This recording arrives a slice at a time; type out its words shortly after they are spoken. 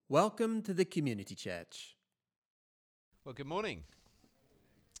Welcome to the Community Church. Well, good morning.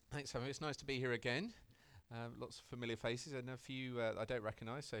 Thanks, Simon. It's nice to be here again. Lots of familiar faces and a few I don't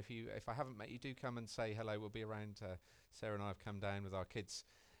recognise. So if I haven't met you, do come and say hello. We'll be around. Sarah and I have come down with our kids,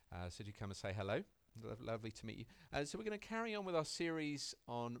 so do come and say hello. Lovely to meet you. So we're going to carry on with our series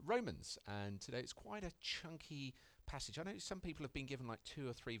on Romans, and today it's quite a chunky passage. I know some people have been given like 2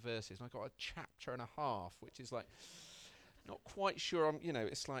 or 3 verses, and I've got a chapter and a half, which is like not quite sure.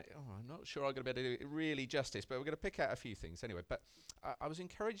 It's like, I'm not sure I'm going to be able to do it really justice, but we're going to pick out a few things anyway. But I was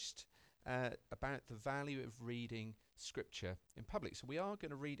encouraged about the value of reading Scripture in public. So we are going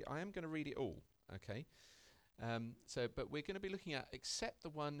to read it. I am going to read it all, okay? But we're going to be looking at "Except the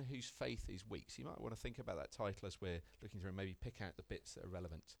one whose faith is weak." So you might want to think about that title as we're looking through and maybe pick out the bits that are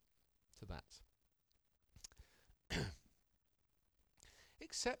relevant to that.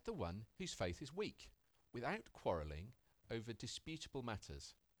 "Except the one whose faith is weak, without quarrelling over disputable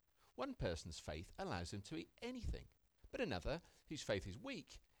matters. One person's faith allows him to eat anything, but another, whose faith is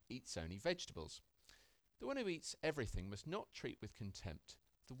weak, eats only vegetables. The one who eats everything must not treat with contempt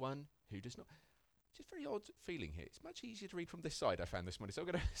the one who does not." Just very odd feeling here. It's much easier to read from this side, I found this morning. So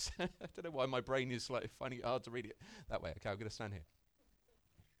I'm going to, I don't know why my brain is like finding it hard to read it that way. Okay, I'm going to stand here.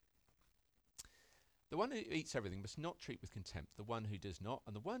 "The one who eats everything must not treat with contempt the one who does not,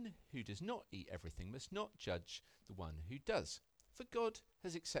 and the one who does not eat everything must not judge the one who does. For God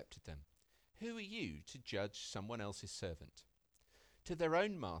has accepted them. Who are you to judge someone else's servant? To their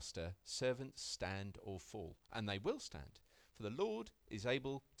own master servants stand or fall, and they will stand, for the Lord is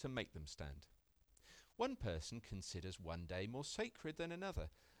able to make them stand. One person considers one day more sacred than another.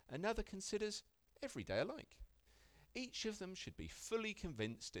 Another considers every day alike. Each of them should be fully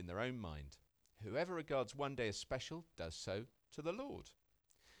convinced in their own mind. Whoever regards one day as special does so to the Lord.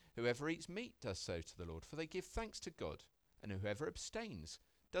 Whoever eats meat does so to the Lord, for they give thanks to God. And whoever abstains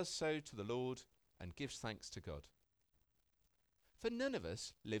does so to the Lord and gives thanks to God. For none of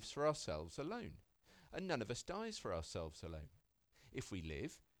us lives for ourselves alone, and none of us dies for ourselves alone. If we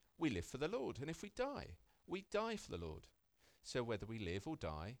live for the Lord, and if we die for the Lord. So whether we live or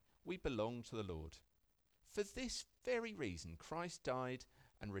die, we belong to the Lord. For this very reason Christ died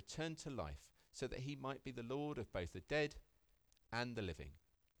and returned to life, so that he might be the Lord of both the dead and the living.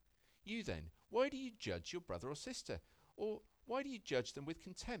 You then, why do you judge your brother or sister? Or why do you judge them with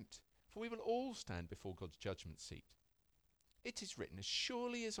contempt? For we will all stand before God's judgment seat. It is written, as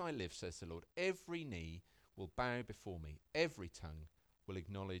surely as I live, says the Lord, every knee will bow before me, every tongue will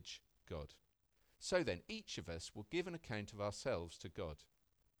acknowledge God. So then, each of us will give an account of ourselves to God.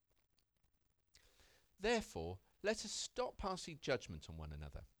 Therefore, let us stop passing judgment on one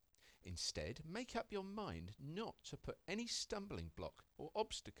another. Instead, make up your mind not to put any stumbling block or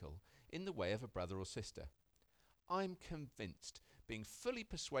obstacle in the way of a brother or sister. I am convinced, being fully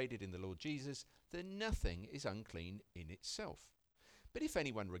persuaded in the Lord Jesus, that nothing is unclean in itself. But if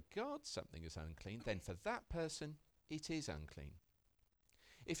anyone regards something as unclean, then for that person it is unclean.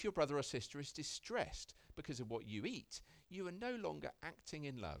 If your brother or sister is distressed because of what you eat, you are no longer acting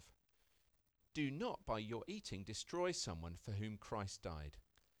in love. Do not by your eating destroy someone for whom Christ died.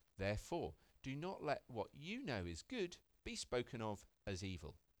 Therefore, do not let what you know is good be spoken of as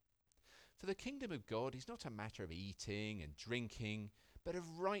evil. For the kingdom of God is not a matter of eating and drinking, but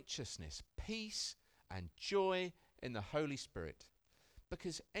of righteousness, peace, and joy in the Holy Spirit.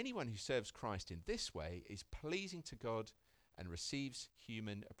 Because anyone who serves Christ in this way is pleasing to God and receives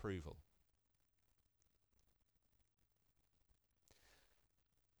human approval.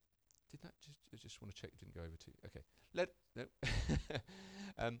 Did that I just want to check it didn't go over too. Okay.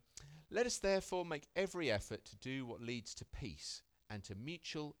 Let us therefore make every effort to do what leads to peace and to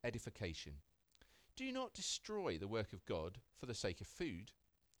mutual edification. Do not destroy the work of God for the sake of food.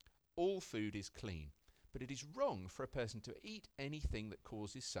 All food is clean, but it is wrong for a person to eat anything that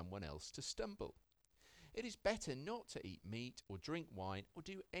causes someone else to stumble. It is better not to eat meat or drink wine or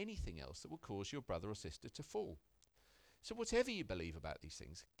do anything else that will cause your brother or sister to fall. So whatever you believe about these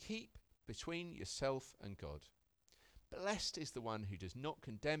things, keep between yourself and God. Blessed is the one who does not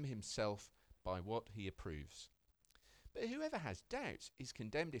condemn himself by what he approves. But whoever has doubts is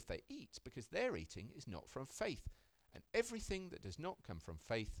condemned if they eat, because their eating is not from faith, and everything that does not come from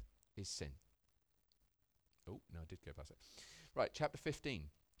faith is sin. Oh, no, I did go past it. Right, chapter 15.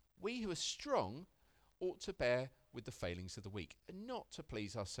 We who are strong ought to bear with the failings of the weak, and not to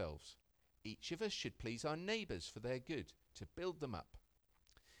please ourselves. Each of us should please our neighbours for their good, to build them up.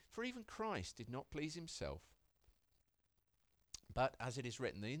 For even Christ did not please himself. But as it is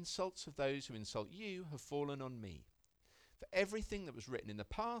written, the insults of those who insult you have fallen on me. For everything that was written in the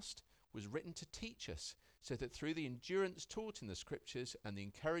past was written to teach us, so that through the endurance taught in the Scriptures and the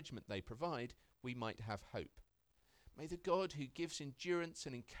encouragement they provide, we might have hope. May the God who gives endurance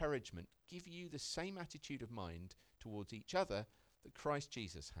and encouragement give you the same attitude of mind towards each other that Christ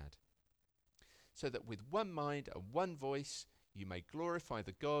Jesus had, so that with one mind and one voice you may glorify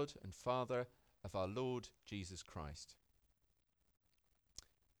the God and Father of our Lord Jesus Christ.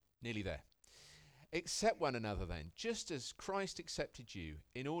 Nearly there. Accept one another then, just as Christ accepted you,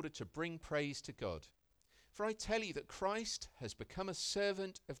 in order to bring praise to God. For I tell you that Christ has become a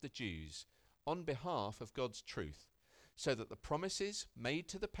servant of the Jews on behalf of God's truth, so that the promises made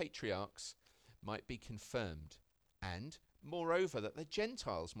to the patriarchs might be confirmed, and, moreover, that the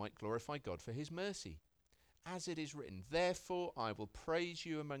Gentiles might glorify God for his mercy. As it is written, therefore I will praise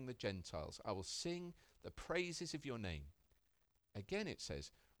you among the Gentiles. I will sing the praises of your name. Again it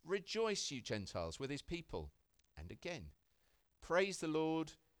says, rejoice, you Gentiles, with his people. And again, praise the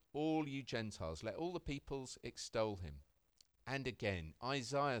Lord, all you Gentiles. Let all the peoples extol him. And again,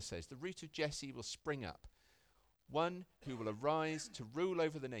 Isaiah says, the root of Jesse will spring up, one who will arise to rule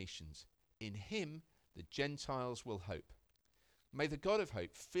over the nations. In him the Gentiles will hope. May the God of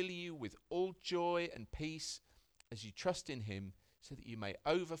hope fill you with all joy and peace as you trust in him, so that you may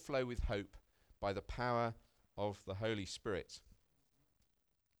overflow with hope by the power of the Holy Spirit.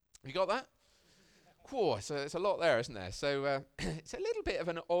 You got that? Whoa, so there's a lot there, isn't there? So it's a little bit of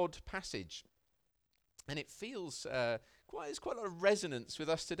an odd passage, and it feels there's quite a lot of resonance with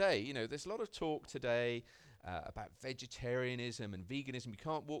us today. You know, there's a lot of talk today about vegetarianism and veganism. You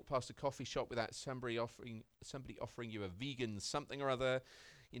can't walk past a coffee shop without somebody offering you a vegan something or other.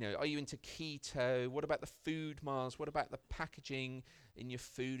 You know, are you into keto? What about the food, Mars? What about the packaging in your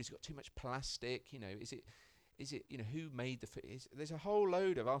food? Has it got too much plastic? You know, is it, you know, who made the food? There's a whole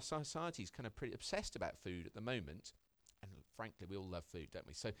load of our society's kind of pretty obsessed about food at the moment. And frankly, we all love food, don't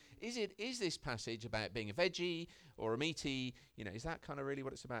we? So is this passage about being a veggie or a meaty? You know, is that kind of really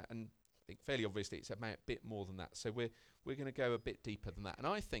what it's about? And I think fairly obviously it's about a bit more than that. So we're going to go a bit deeper than that. And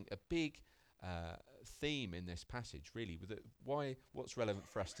I think a big theme in this passage, really, what's relevant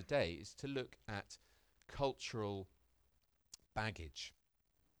for us today, is to look at cultural baggage.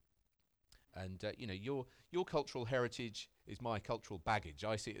 And you know, your cultural heritage is my cultural baggage.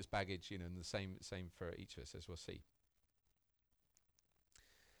 I see it as baggage, you know, and the same for each of us, as we'll see.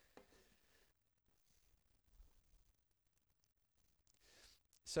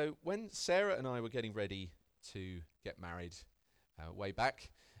 So when Sarah and I were getting ready to get married way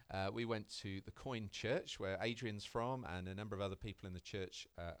back, we went to the Coin Church, where Adrian's from and a number of other people in the church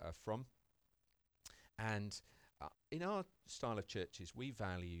are from. And in our style of churches, we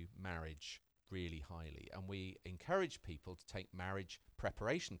value marriage really highly, and we encourage people to take marriage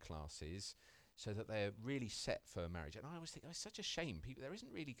preparation classes so that they're really set for marriage. And I always think, it's such a shame. There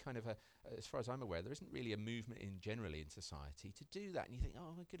isn't really kind of as far as I'm aware, there isn't really a movement generally in society to do that. And you think,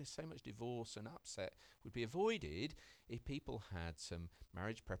 oh my goodness, so much divorce and upset would be avoided if people had some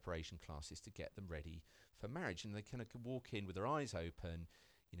marriage preparation classes to get them ready for marriage. And they kind of could walk in with their eyes open,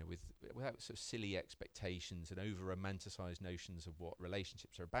 you know, without sort of silly expectations and over-romanticized notions of what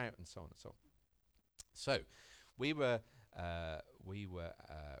relationships are about, and so on and so on. So we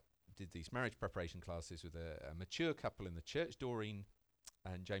did these marriage preparation classes with a mature couple in the church, Doreen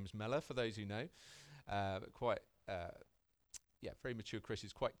and James Mellor, for those who know. Very mature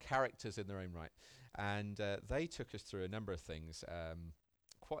Christians, quite characters in their own right. And they took us through a number of things,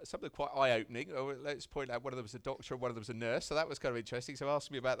 some of them quite eye-opening. Let's point out, one of them was a doctor and one of them was a nurse, so that was kind of interesting. So ask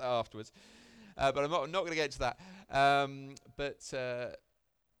me about that afterwards. But I'm not going to get to that.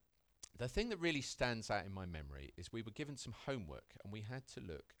 The thing that really stands out in my memory is we were given some homework, and we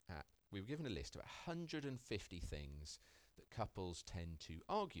were given a list of 150 things that couples tend to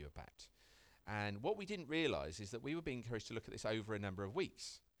argue about. And what we didn't realise is that we were being encouraged to look at this over a number of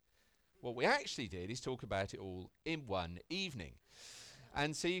weeks. What we actually did is talk about it all in one evening.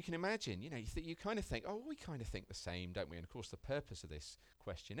 And so you can imagine, you know, you kind of think, oh, we kind of think the same, don't we? And of course, the purpose of this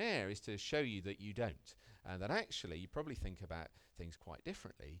questionnaire is to show you that you don't, and that actually you probably think about things quite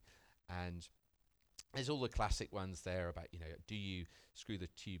differently. And there's all the classic ones there about, you know, do you screw the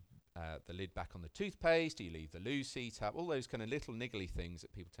lid back on the toothpaste? Do you leave the loo seat up? All those kind of little niggly things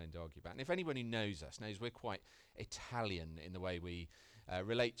that people tend to argue about. And if anyone who knows us knows we're quite Italian in the way we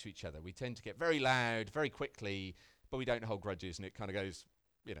relate to each other. We tend to get very loud very quickly, but we don't hold grudges, and it kind of goes,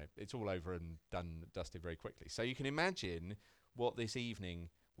 you know, it's all over and dusted very quickly. So you can imagine what this evening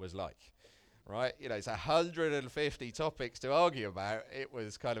was like. Right, you know, it's 150 topics to argue about. It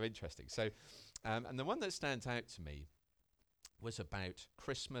was kind of interesting. So, and the one that stands out to me was about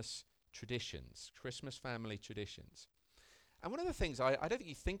Christmas traditions, Christmas family traditions. And one of the things I don't think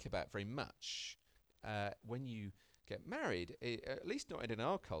you think about very much when you get married, at least not in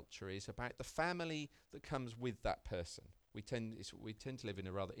our culture, is about the family that comes with that person. We tend to live in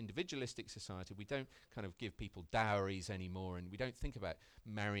a rather individualistic society. We don't kind of give people dowries anymore, and we don't think about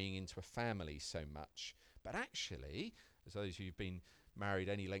marrying into a family so much. But actually, as those who've been married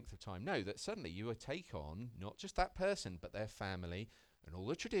any length of time know, that suddenly you will take on not just that person, but their family and all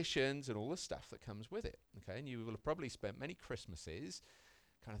the traditions and all the stuff that comes with it. Okay, and you will have probably spent many Christmases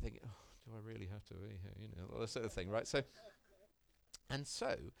kind of thinking, oh, do I really have to be here? You know, all that sort of thing, right? So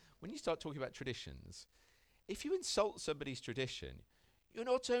when you start talking about traditions, if you insult somebody's tradition, you're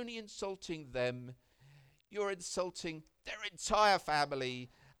not only insulting them, you're insulting their entire family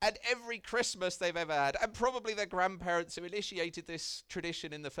and every Christmas they've ever had, and probably their grandparents who initiated this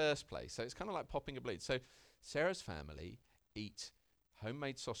tradition in the first place. So it's kind of like popping a balloon. So Sarah's family eat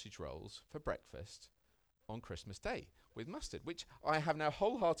homemade sausage rolls for breakfast on Christmas Day with mustard, which I have now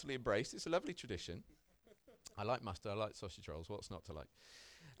wholeheartedly embraced. It's a lovely tradition. I like mustard, I like sausage rolls, what's not to like?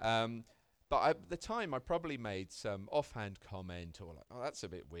 But at the time, I probably made some offhand comment or like, oh, that's a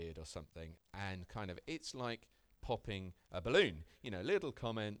bit weird or something. And kind of, it's like popping a balloon, you know, little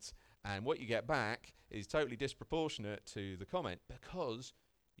comments. And what you get back is totally disproportionate to the comment, because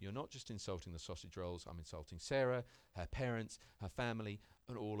you're not just insulting the sausage rolls. I'm insulting Sarah, her parents, her family,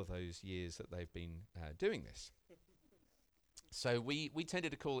 and all of those years that they've been doing this. So we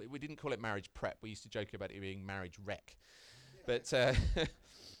tended to call it, we didn't call it marriage prep. We used to joke about it being marriage wreck. But so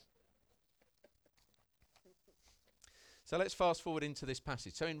let's fast forward into this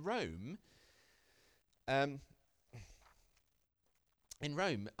passage. So in Rome,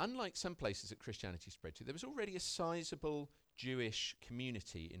 unlike some places that Christianity spread to, there was already a sizable Jewish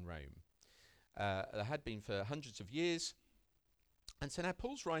community in Rome. There had been for hundreds of years. And so now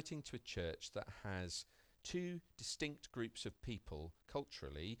Paul's writing to a church that has two distinct groups of people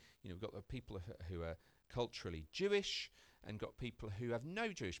culturally. You know, we've got the people who are culturally Jewish, and got people who have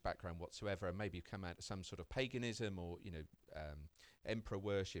no Jewish background whatsoever, and maybe come out of some sort of paganism or, you know, emperor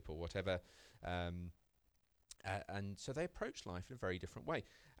worship or whatever. And so they approach life in a very different way.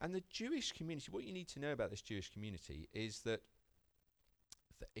 And the Jewish community, what you need to know about this Jewish community is that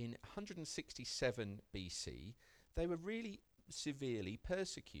in 167 BC, they were really severely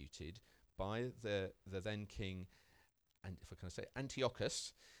persecuted by the then king, and if I can say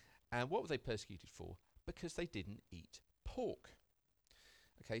Antiochus. And what were they persecuted for? Because they didn't eat pork.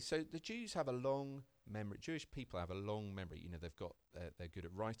 Okay, so the Jews have a long memory. Jewish people have a long memory. You know, they're good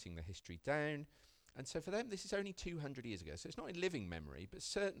at writing the history down. And so for them, this is only 200 years ago. So it's not in living memory, but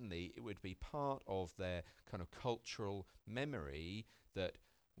certainly it would be part of their kind of cultural memory that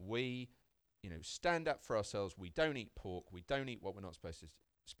we, you know, stand up for ourselves. We don't eat pork. We don't eat what we're not supposed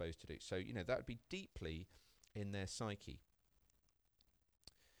to do. So, you know, that would be deeply in their psyche.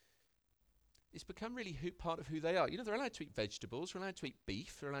 It's become really part of who they are. You know, they're allowed to eat vegetables, they're allowed to eat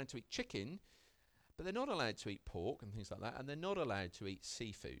beef, they're allowed to eat chicken, but they're not allowed to eat pork and things like that, and they're not allowed to eat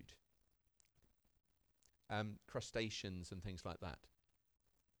seafood, crustaceans and things like that.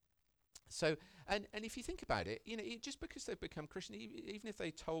 So, and if you think about it, you know, just because they've become Christian, even if they're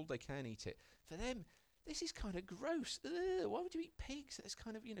told they can eat it, for them, this is kind of gross. Ugh, why would you eat pigs? That's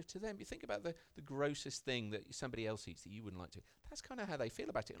kind of, you know, to them, you think about the grossest thing that somebody else eats that you wouldn't like to. That's kind of how they feel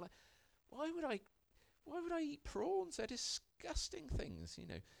about it. Like, why would I eat prawns? They're disgusting things, you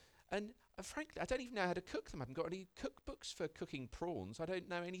know. And frankly, I don't even know how to cook them. I haven't got any cookbooks for cooking prawns. I don't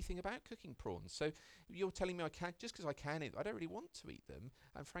know anything about cooking prawns. So you're telling me I can't, just because I can eat them, I don't really want to eat them.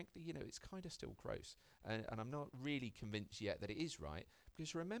 And frankly, you know, it's kind of still gross. And I'm not really convinced yet that it is right.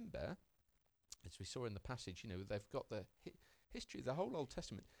 Because remember, as we saw in the passage, you know, they've got the history of the whole Old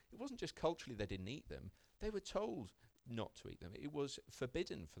Testament. It wasn't just culturally they didn't eat them. They were told not to eat them. It was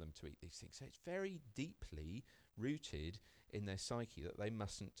forbidden for them to eat these things. So it's very deeply rooted in their psyche that they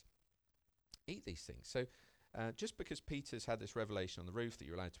mustn't eat these things. So just because Peter's had this revelation on the roof that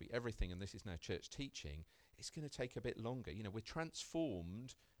you're allowed to eat everything, and this is now church teaching, it's going to take a bit longer. You know, we're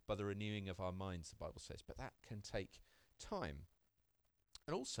transformed by the renewing of our minds, the Bible says, but that can take time.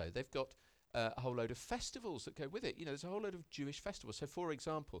 And also, they've got a whole load of festivals that go with it. You know, there's a whole load of Jewish festivals. So, for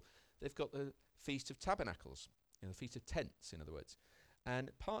example, they've got the Feast of Tabernacles, you know, the Feast of Tents, in other words. And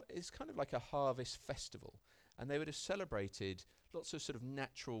it's kind of like a harvest festival. And they would have celebrated lots of sort of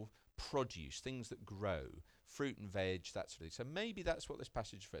natural produce, things that grow, fruit and veg, that sort of thing. So maybe that's what this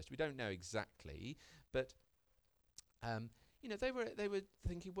passage refers to. We don't know exactly, but you know, they were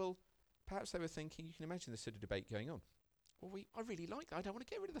thinking, well, perhaps they were thinking, you can imagine this sort of debate going on. Well, I really like that. I don't want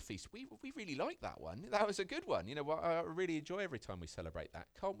to get rid of the feast. We really like that one. That was a good one. You know, I really enjoy every time we celebrate that.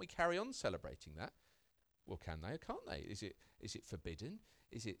 Can't we carry on celebrating that? Well, can they or can't they? Is it forbidden?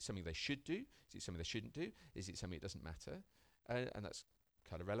 Is it something they should do? Is it something they shouldn't do? Is it something that doesn't matter? And that's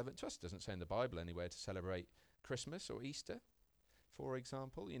kind of relevant to us. It doesn't say in the Bible anywhere to celebrate Christmas or Easter, for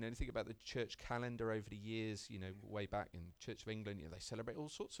example. You think about the church calendar over the years, way back in Church of England, they celebrate all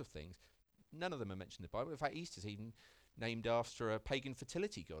sorts of things. None of them are mentioned in the Bible. In fact, Easter's even named after a pagan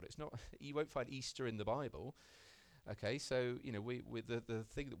fertility god. It's not. You won't find Easter in the Bible. Okay, so we with the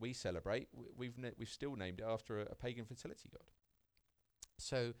thing that we celebrate, we've still named it after a pagan fertility god.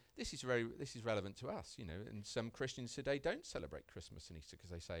 So this is relevant to us, and some Christians today don't celebrate Christmas and Easter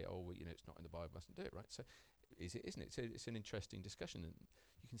because they say, oh, well, it's not in the Bible, mustn't do it, right? So isn't it? It's an interesting discussion, and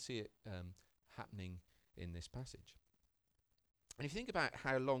you can see it happening in this passage. And if you think about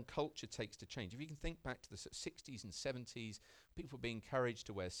how long culture takes to change, if you can think back to the 60s and 70s, people were being encouraged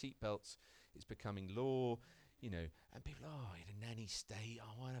to wear seatbelts, it's becoming law, and people, in a nanny state,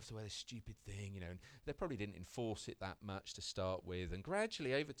 I won't have to wear this stupid thing, and they probably didn't enforce it that much to start with. And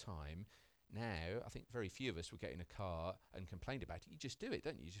gradually over time, now, I think very few of us will get in a car and complain about it. You just do it,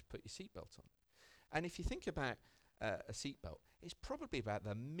 don't you? You just put your seatbelt on. And if you think about a seatbelt, it's probably about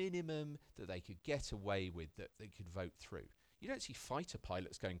the minimum that they could get away with, that they could vote through. You don't see fighter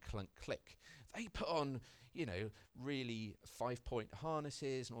pilots going clunk click. They put on, really 5-point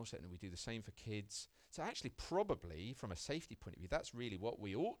harnesses, and also we do the same for kids. So actually, probably from a safety point of view, that's really what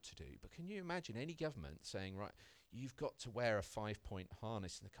we ought to do. But can you imagine any government saying, right, you've got to wear a 5-point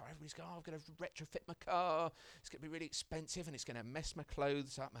harness in the car? Everybody's going, I've got to retrofit my car. It's going to be really expensive, and it's going to mess my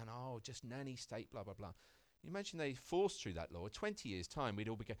clothes up, man. Just nanny state, blah, blah, blah. You imagine they forced through that law. 20 years' time, we'd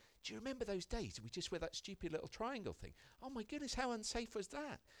all be going, do you remember those days? We just wear that stupid little triangle thing. Oh, my goodness, how unsafe was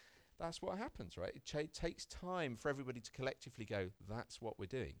that? That's what happens, right? It takes time for everybody to collectively go, that's what we're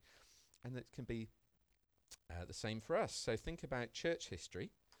doing. And that can be the same for us. So think about church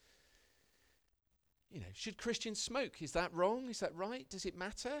history. Should Christians smoke? Is that wrong? Is that right? Does it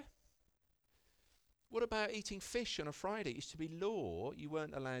matter? What about eating fish on a Friday? It used to be law. You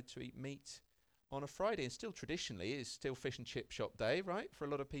weren't allowed to eat meat on a Friday, and still traditionally is still fish and chip shop day, right, for a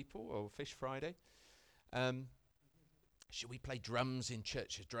lot of people, or Fish Friday. Should we play drums in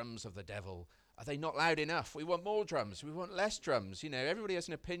churches, drums of the devil? Are they not loud enough? We want more drums. We want less drums. Everybody has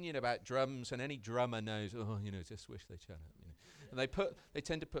an opinion about drums, and any drummer knows, just wish they shut up. And they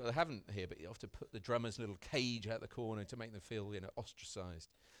tend to put, they haven't here, but you have to put the drummer's little cage out the corner to make them feel, ostracized.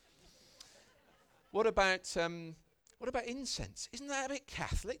 What about incense? Isn't that a bit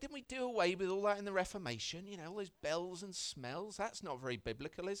Catholic? Didn't we do away with all that in the Reformation? All those bells and smells. That's not very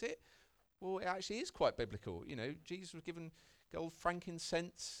biblical, is it? Well, it actually is quite biblical. Jesus was given gold,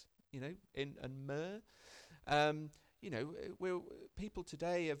 frankincense, and myrrh. People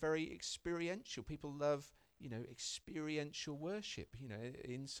today are very experiential. People love, experiential worship.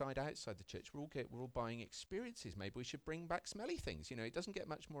 Inside, outside the church, we're all buying experiences. Maybe we should bring back smelly things. It doesn't get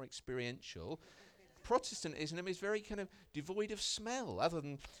much more experiential. Protestantism is very kind of devoid of smell, other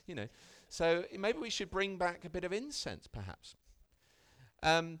than, So maybe we should bring back a bit of incense, perhaps.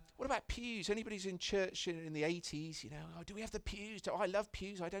 What about pews? Anybody's in church in the 80s, do we have the pews? I love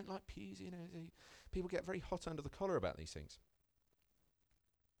pews. I don't like pews. People get very hot under the collar about these things.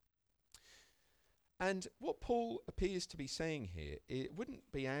 And what Paul appears to be saying here, it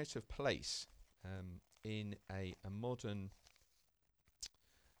wouldn't be out of place in a modern...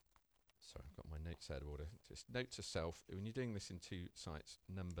 Sorry, I've got my notes out of order. Just note to self, when you're doing this in 2 sites,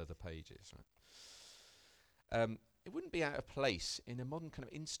 number the pages, right? It wouldn't be out of place in a modern kind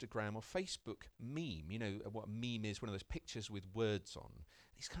of Instagram or Facebook meme. What a meme is, one of those pictures with words on.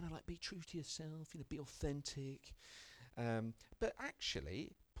 It's kind of like, be true to yourself, be authentic. But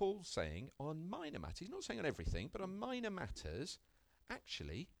actually, Paul's saying on minor matters, he's not saying on everything, but on minor matters,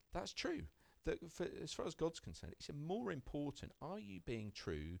 actually, that's true. That as far as God's concerned, it's more important, are you being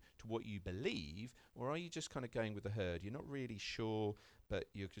true to what you believe, or are you just kind of going with the herd? You're not really sure, but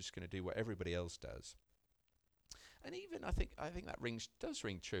you're just going to do what everybody else does. And even I think that does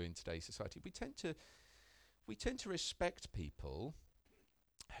ring true in today's society. We tend to respect people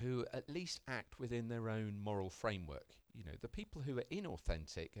who at least act within their own moral framework. The people who are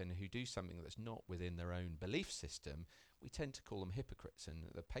inauthentic and who do something that's not within their own belief system, we tend to call them hypocrites. And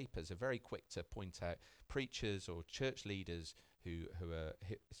the papers are very quick to point out preachers or church leaders who are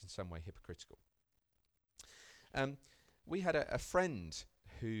in some way hypocritical. We had a friend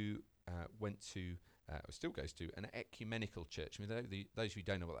who went to or still goes to an ecumenical church. I mean, those who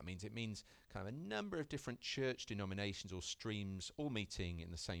don't know what that means, it means kind of a number of different church denominations or streams all meeting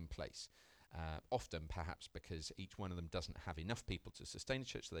in the same place. Often, perhaps, because each one of them doesn't have enough people to sustain a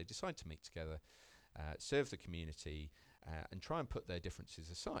church, so they decide to meet together, serve the community, and try and put their differences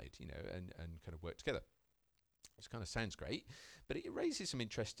aside, and kind of work together. It kind of sounds great, but it raises some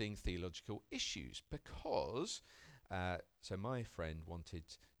interesting theological issues because, so my friend wanted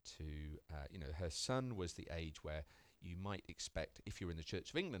to, her son was the age where you might expect, if you were in the Church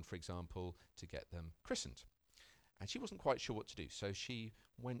of England, for example, to get them christened. And she wasn't quite sure what to do. So she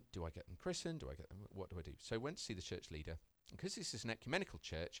went, do I get them christened? What do I do? So went to see the church leader. Because this is an ecumenical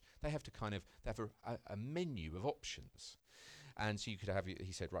church, they have a menu of options. And so you could have,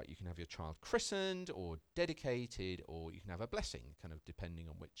 he said, right, you can have your child christened or dedicated, or you can have a blessing, kind of depending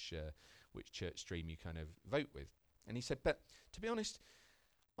on which church stream you kind of vote with. And he said, but to be honest,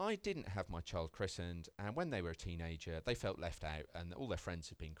 I didn't have my child christened, and when they were a teenager, they felt left out, and all their friends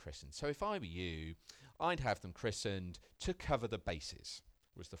had been christened. So if I were you, I'd have them christened to cover the bases,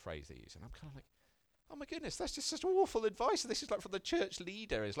 was the phrase they used. And I'm kind of like, oh my goodness, that's just such awful advice. This is like from the church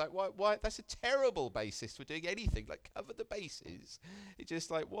leader. It's like, why? That's a terrible basis for doing anything. Like, cover the bases. It's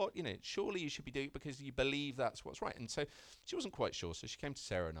just like, what? Surely you should be doing it because you believe that's what's right. And so she wasn't quite sure. So she came to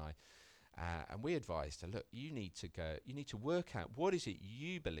Sarah and I, and we advised her, look, you need to work out what is it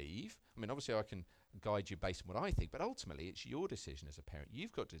you believe. I mean, obviously I can guide you based on what I think, but ultimately it's your decision as a parent.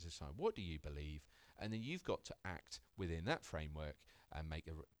 You've got to decide, what do you believe? And then you've got to act within that framework and make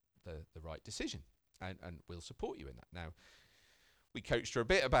the right decision. And we'll support you in that. Now, we coached her a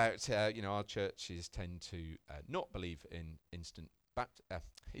bit about, our churches tend to not believe in instant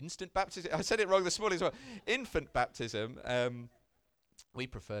baptism. I said it wrong this morning as well. Infant baptism. We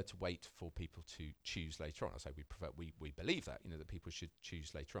prefer to wait for people to choose later on. I say we believe that, that people should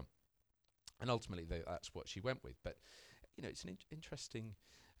choose later on. And ultimately, that's what she went with. But, it's an interesting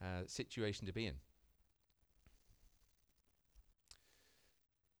situation to be in.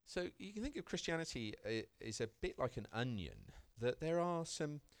 So you can think of Christianity is a bit like an onion, that there are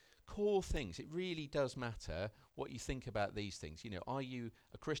some core things. It really does matter what you think about these things. Are you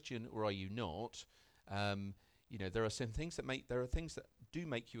a Christian or are you not? There are some things there are things that do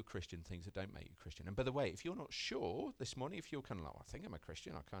make you a Christian, things that don't make you a Christian. And by the way, if you're not sure this morning, if you're kind of like, I think I'm a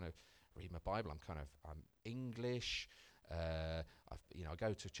Christian, I kind of read my Bible, I'm English, I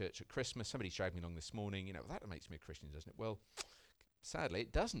go to church at Christmas, somebody dragged me along this morning, that makes me a Christian, doesn't it? Well, sadly,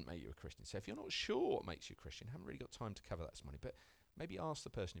 it doesn't make you a Christian. So if you're not sure what makes you a Christian, haven't really got time to cover that this morning, but maybe ask the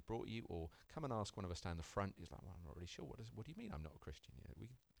person who brought you, or come and ask one of us down the front. He's like, well, I'm not really sure. What do you mean I'm not a Christian? We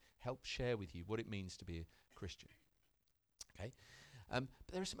can help share with you what it means to be a Christian. Okay, but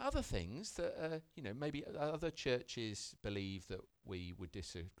there are some other things that maybe other churches believe that we would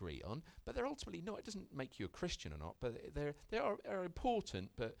disagree on, but they're ultimately not. It doesn't make you a Christian or not, but they are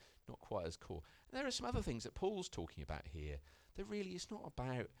important, but not quite as core. And there are some other things that Paul's talking about here that really is not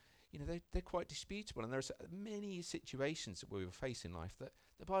about. They're quite disputable, and there's many situations that we will face in life that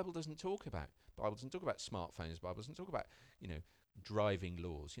the Bible doesn't talk about. The Bible doesn't talk about smartphones. The Bible doesn't talk about driving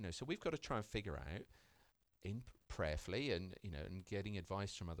laws. So we've got to try and figure out in prayerfully and getting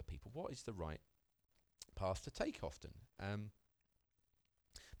advice from other people what is the right path to take often.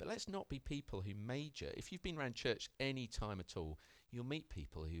 But let's not be people who major. If you've been around church any time at all, you'll meet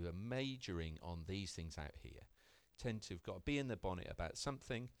people who are majoring on these things out here. Tend to have got to be in the bonnet about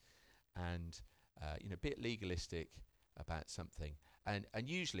something, and a bit legalistic about something, and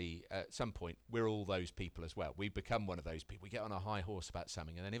usually at some point we're all those people as well. We become one of those people. We get on a high horse about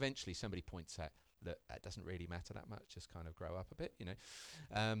something, and then eventually somebody points out, look, that doesn't really matter that much. Just kind of grow up a bit,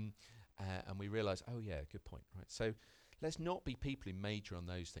 and we realise, oh yeah, good point, right? So let's not be people who major on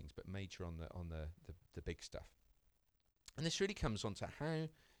those things, but major on the big stuff. And this really comes on to how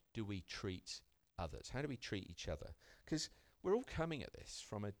do we treat others? How do we treat each other? Because we're all coming at this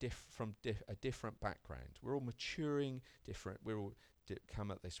from a different background. We're all maturing different. We're all come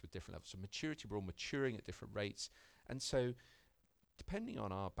at this with different levels of maturity. We're all maturing at different rates, and so depending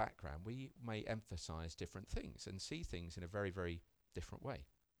on our background, we may emphasise different things and see things in a very, very different way.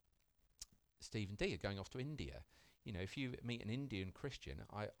 Steve and Dee are going off to India. If you meet an Indian Christian,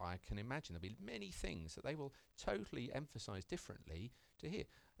 I can imagine there'll be many things that they will totally emphasise differently to here.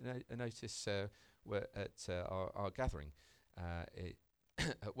 I notice we're at our gathering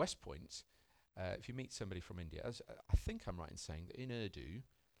at West Point. If you meet somebody from India, I think I'm right in saying that in Urdu,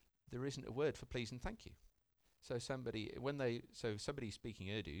 there isn't a word for please and thank you. So somebody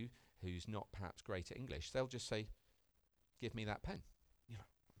speaking Urdu who's not perhaps great at English, they'll just say, "Give me that pen." I'm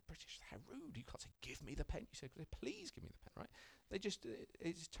British. How rude! You can't say, "Give me the pen." You say, "Please give me the pen." Right? They just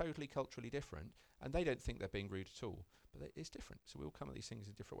it's totally culturally different, and they don't think they're being rude at all. But it's different. So we all come at these things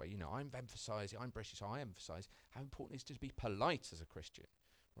in a different way. I'm emphasising. I'm British. So I emphasise how important it is to be polite as a Christian,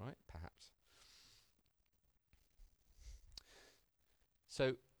 right? Perhaps.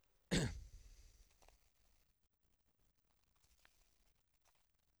 So.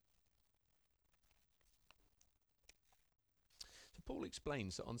 Paul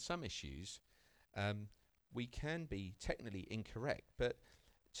explains that on some issues, we can be technically incorrect, but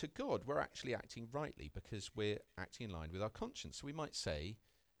to God, we're actually acting rightly because we're acting in line with our conscience. So we might say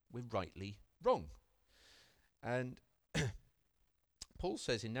we're rightly wrong. And Paul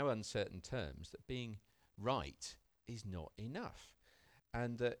says in no uncertain terms that being right is not enough.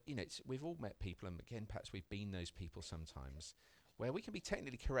 And that, we've all met people, and again, perhaps we've been those people sometimes, where we can be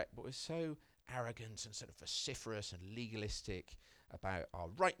technically correct, but we're so arrogant and sort of vociferous and legalistic about our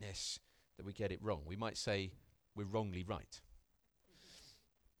rightness that we get it wrong. We might say we're wrongly right.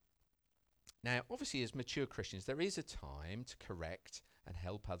 Now, obviously, as mature Christians, there is a time to correct and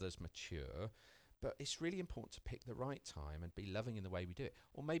help others mature, but it's really important to pick the right time and be loving in the way we do it.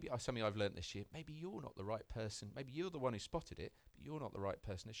 Or maybe something I've learned this year, maybe you're not the right person. Maybe you're the one who spotted it, but you're not the right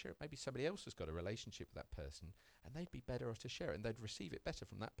person to share it. Maybe somebody else has got a relationship with that person, and they'd be better off to share it, and they'd receive it better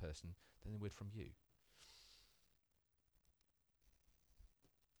from that person than they would from you.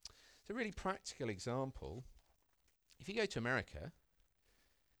 It's a really practical example. If you go to America,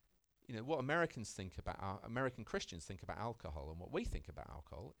 what American Christians think about alcohol and what we think about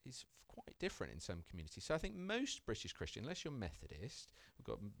alcohol is quite different in some communities. So I think most British Christians, unless you're Methodist, we've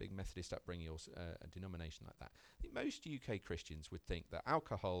got a big Methodist upbringing or a denomination like that, I think most UK Christians would think that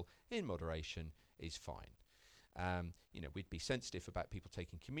alcohol in moderation is fine. We'd be sensitive about people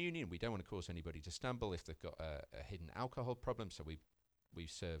taking communion. We don't want to cause anybody to stumble if they've got a hidden alcohol problem, so we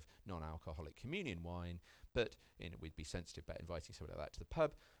serve non-alcoholic communion wine, but we'd be sensitive about inviting somebody like that to the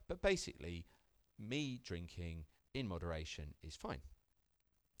pub. But basically, me drinking in moderation is fine.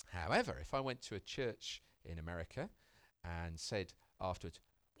 However, if I went to a church in America and said afterwards,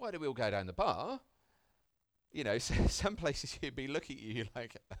 why do we all go down the bar? Some places you'd be looking at you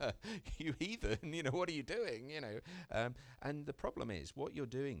like, you heathen, what are you doing? And the problem is, what you're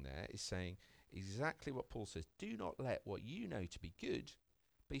doing there is saying exactly what Paul says. Do not let what you know to be good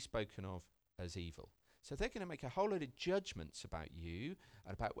be spoken of as evil. So they're going to make a whole load of judgments about you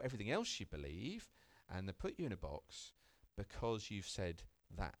and about everything else you believe, and they put you in a box because you've said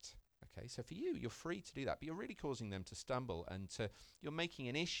that. Okay, so for you, you're free to do that, but you're really causing them to stumble, and you're making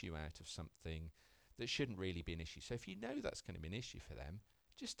an issue out of something that shouldn't really be an issue. So if you know that's going to be an issue for them,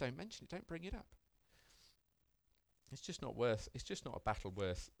 just don't mention it, don't bring it up. It's just not a battle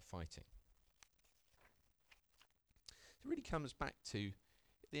worth fighting. It really comes back to,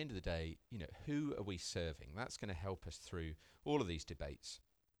 at the end of the day, who are we serving? That's going to help us through all of these debates,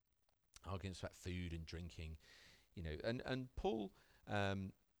 arguments about food and drinking, and Paul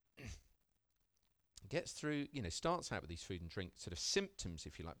gets through, starts out with these food and drink sort of symptoms,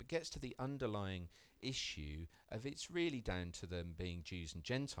 if you like, but gets to the underlying issue of it's really down to them being Jews and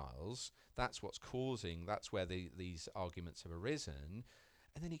Gentiles. That's where these arguments have arisen.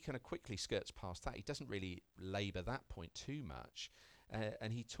 And then he kind of quickly skirts past that. He doesn't really labour that point too much.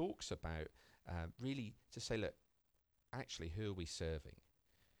 And he talks about really to say, look, actually, who are we serving?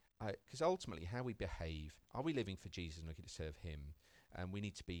 Because ultimately, how we behave, are we living for Jesus and looking to serve him? And we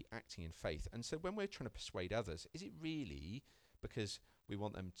need to be acting in faith. And so when we're trying to persuade others, is it really because we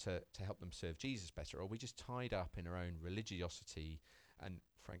want them to help them serve Jesus better, or are we just tied up in our own religiosity and,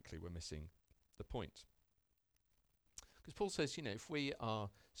 frankly, we're missing the point? Because Paul says, if we are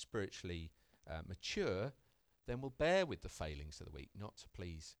spiritually mature, then we'll bear with the failings of the weak, not to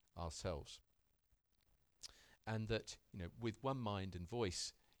please ourselves. And that, with one mind and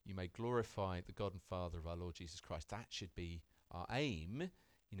voice, you may glorify the God and Father of our Lord Jesus Christ. That should be our aim,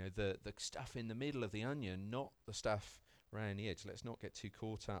 the stuff in the middle of the onion, not the stuff around the edge. Let's not get too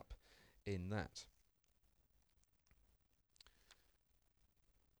caught up in that.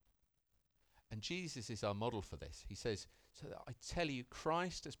 And Jesus is our model for this. He says, so that I tell you,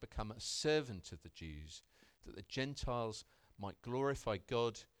 Christ has become a servant of the Jews, that the Gentiles might glorify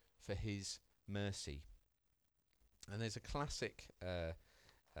God for his mercy. And there's a classic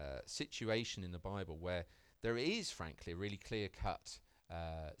situation in the Bible where there is, frankly, a really clear-cut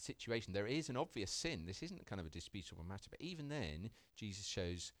situation. There is an obvious sin. This isn't kind of a disputable matter, but even then, Jesus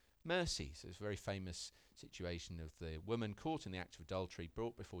shows mercy. So there's a very famous situation of the woman caught in the act of adultery,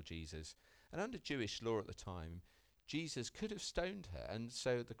 brought before Jesus. And under Jewish law at the time, Jesus could have stoned her. And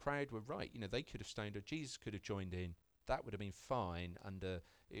so the crowd were right. They could have stoned her. Jesus could have joined in. That would have been fine under,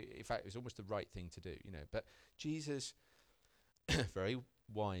 in fact, it was almost the right thing to do, But Jesus very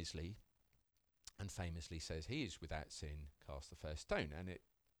wisely and famously says he is without sin, cast the first stone. And it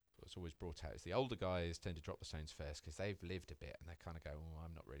was always brought out as the older guys tend to drop the stones first because they've lived a bit and they kind of go, oh,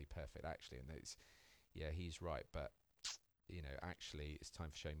 I'm not really perfect, actually. And it's, yeah, he's right, but, actually it's time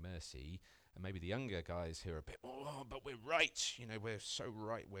for showing mercy. And maybe the younger guys who are a bit, oh, but we're right, we're so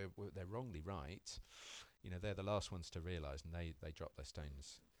right, they're wrongly right. they're the last ones to realise, and they drop their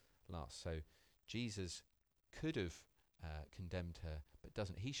stones last. So Jesus could have condemned her, but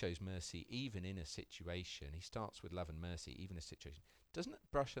doesn't. He shows mercy even in a situation. He starts with love and mercy, even in a situation. Doesn't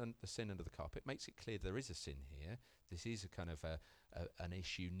brush the sin under the carpet. Makes it clear there is a sin here. This is a kind of an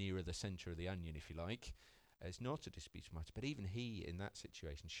issue nearer the centre of the onion, if you like. It's not a disputed matter, but even he, in that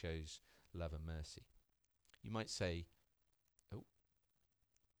situation, shows love and mercy. You might say, oh,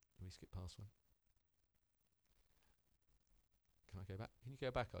 did we skip past one? Can I go back? Can you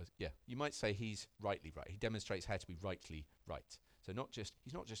go back? Yeah. You might say he's rightly right. He demonstrates how to be rightly right. So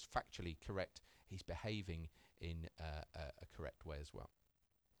he's not just factually correct, he's behaving in a correct way as well.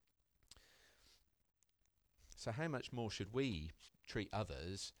 So how much more should we treat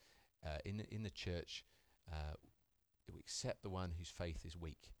others in the church who accept the one whose faith is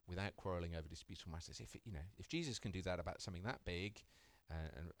weak without quarrelling over disputable matters? If Jesus can do that about something that big,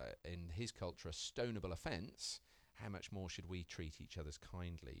 and in his culture a stonable offence, how much more should we treat each other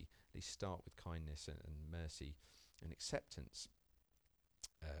kindly? At least start with kindness and mercy and acceptance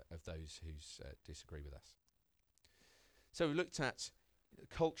of those who disagree with us. So we looked at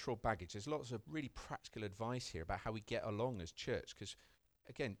cultural baggage. There's lots of really practical advice here about how we get along as church, because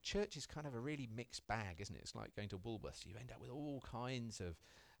again, church is kind of a really mixed bag, isn't it? It's like going to Woolworths. You end up with all kinds of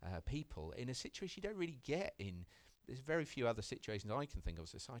people in a situation you don't really get in. There's very few other situations I can think of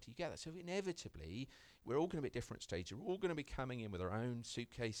society you get that. So inevitably, we're all going to be at different stages. We're all going to be coming in with our own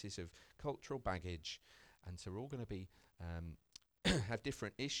suitcases of cultural baggage, and so we're all going to be have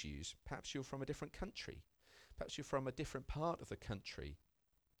different issues. Perhaps you're from a different country. Perhaps you're from a different part of the country.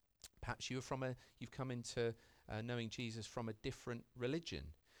 Perhaps you've come into knowing Jesus from a different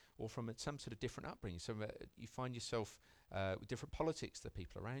religion, or from some sort of different upbringing. So you find yourself with different politics to the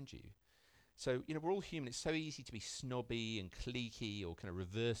people around you. So, we're all human. It's so easy to be snobby and cliquey, or kind of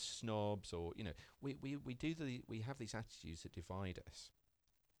reverse snobs, or, we have these attitudes that divide us.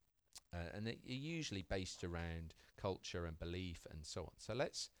 And they're usually based around culture and belief and so on. So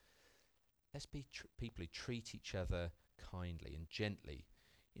let's be people who treat each other kindly and gently.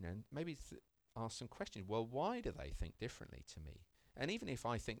 Maybe ask some questions. Well, why do they think differently to me? And even if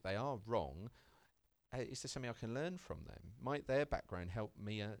I think they are wrong, is there something I can learn from them? Might their background help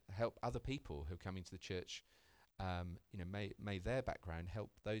me help other people who come into the church? May their background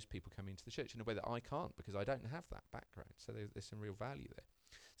help those people come into the church in a way that I can't, because I don't have that background. So there's some real value there.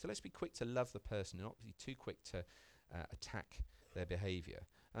 So let's be quick to love the person and not be too quick to attack their behaviour.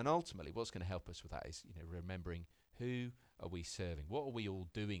 And ultimately, what's going to help us with that is, remembering, who are we serving? What are we all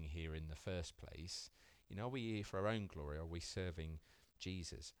doing here in the first place? Are we here for our own glory? Or are we serving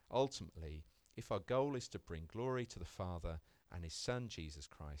Jesus? Ultimately, if our goal is to bring glory to the Father and his Son, Jesus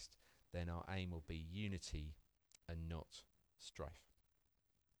Christ, then our aim will be unity and not strife.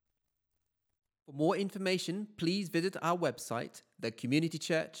 For more information, please visit our website,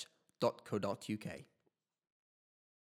 thecommunitychurch.co.uk.